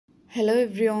Hello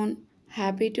everyone,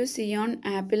 happy to see you on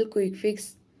Apple Quick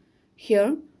Fix.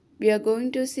 Here we are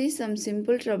going to see some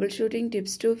simple troubleshooting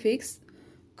tips to fix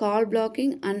call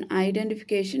blocking and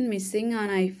identification missing on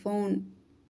iPhone.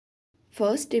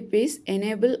 First tip is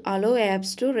enable allow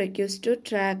apps to request to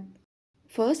track.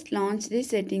 First launch the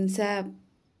settings app.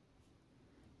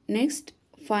 Next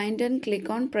find and click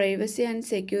on privacy and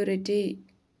security.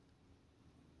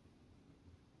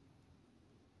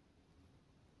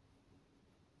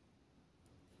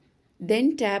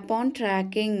 Then tap on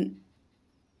tracking.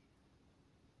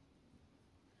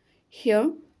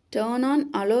 Here turn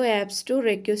on allow apps to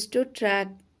request to track.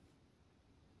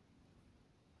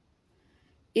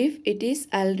 If it is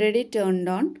already turned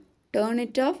on, turn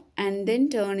it off and then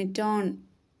turn it on.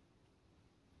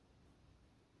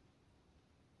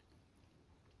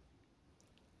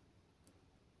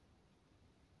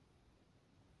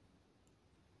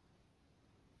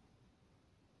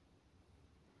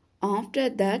 After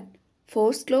that,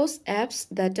 force close apps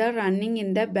that are running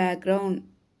in the background.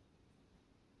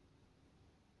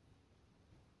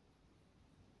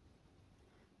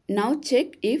 Now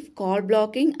check if call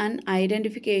blocking and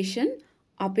identification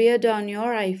appeared on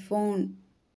your iPhone.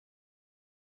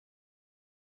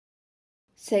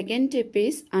 Second tip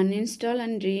is uninstall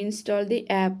and reinstall the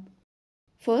app.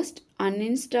 First,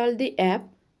 uninstall the app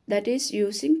that is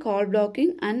using call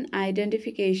blocking and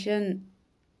identification.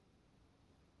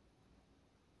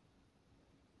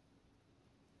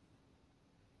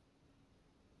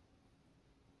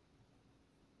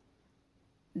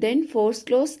 Then force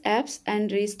close apps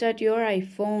and restart your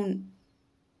iPhone.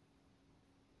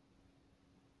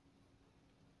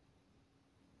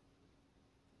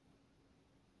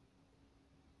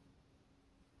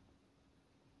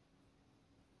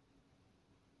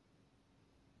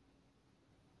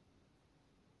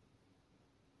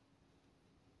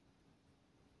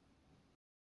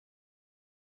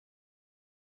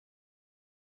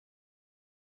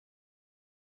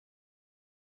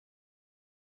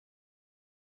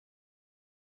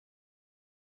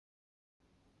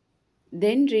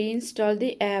 Then reinstall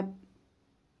the app.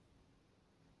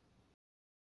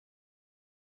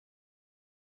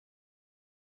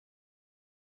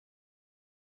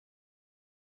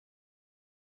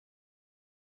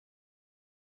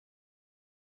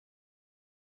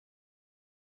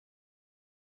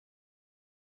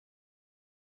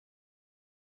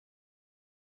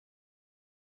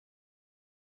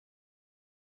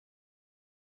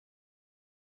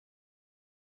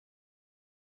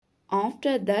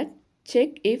 After that, check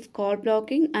if call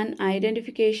blocking and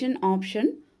identification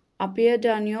option appeared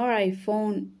on your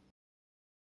iPhone.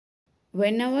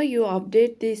 Whenever you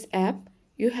update this app,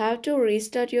 you have to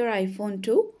restart your iPhone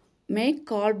to make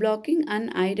call blocking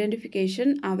and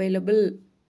identification available.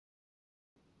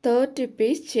 Third tip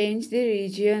is change the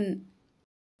region.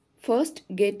 First,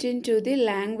 get into the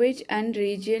language and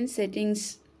region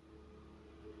settings.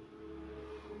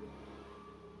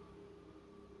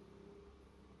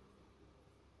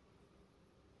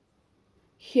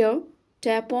 Here,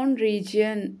 tap on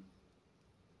region.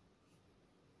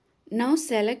 Now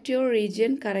select your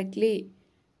region correctly.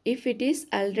 If it is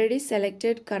already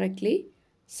selected correctly,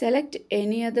 select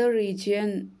any other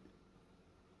region.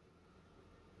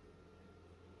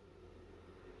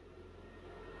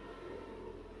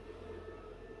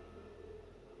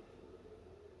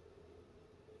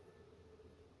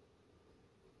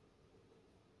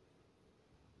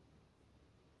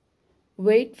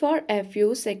 Wait for a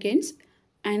few seconds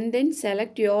and then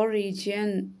select your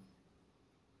region.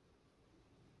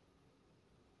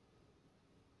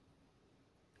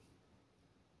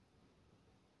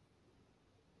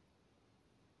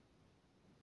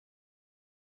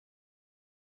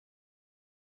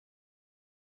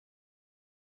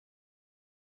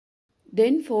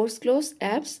 Then force close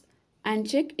apps and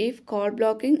check if call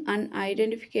blocking and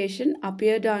identification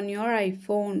appeared on your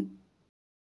iPhone.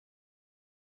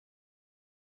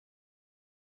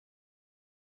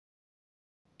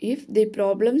 If the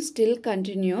problem still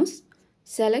continues,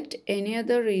 select any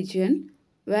other region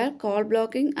where call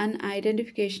blocking and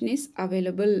identification is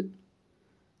available.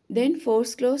 Then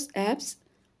force close apps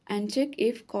and check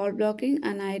if call blocking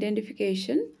and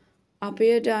identification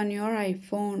appeared on your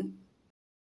iPhone.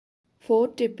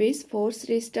 Fourth tip is force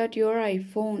restart your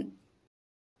iPhone.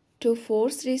 To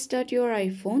force restart your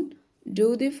iPhone,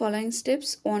 do the following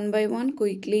steps one by one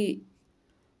quickly.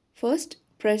 First,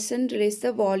 press and release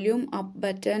the volume up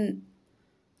button.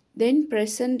 Then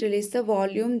press and release the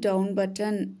volume down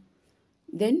button.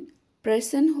 Then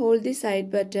press and hold the side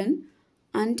button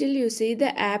until you see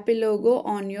the Apple logo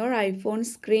on your iPhone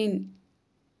screen.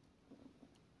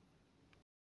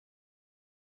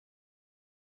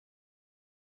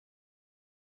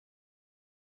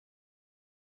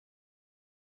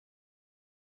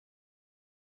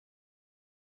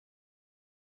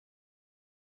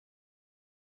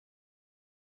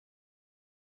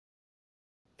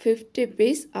 Fifth tip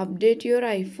is update your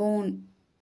iPhone.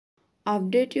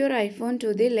 Update your iPhone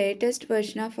to the latest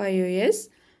version of iOS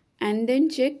and then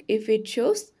check if it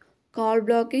shows call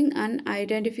blocking and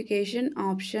identification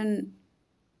option.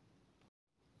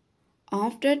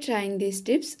 After trying these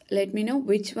tips, let me know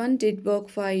which one did work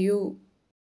for you.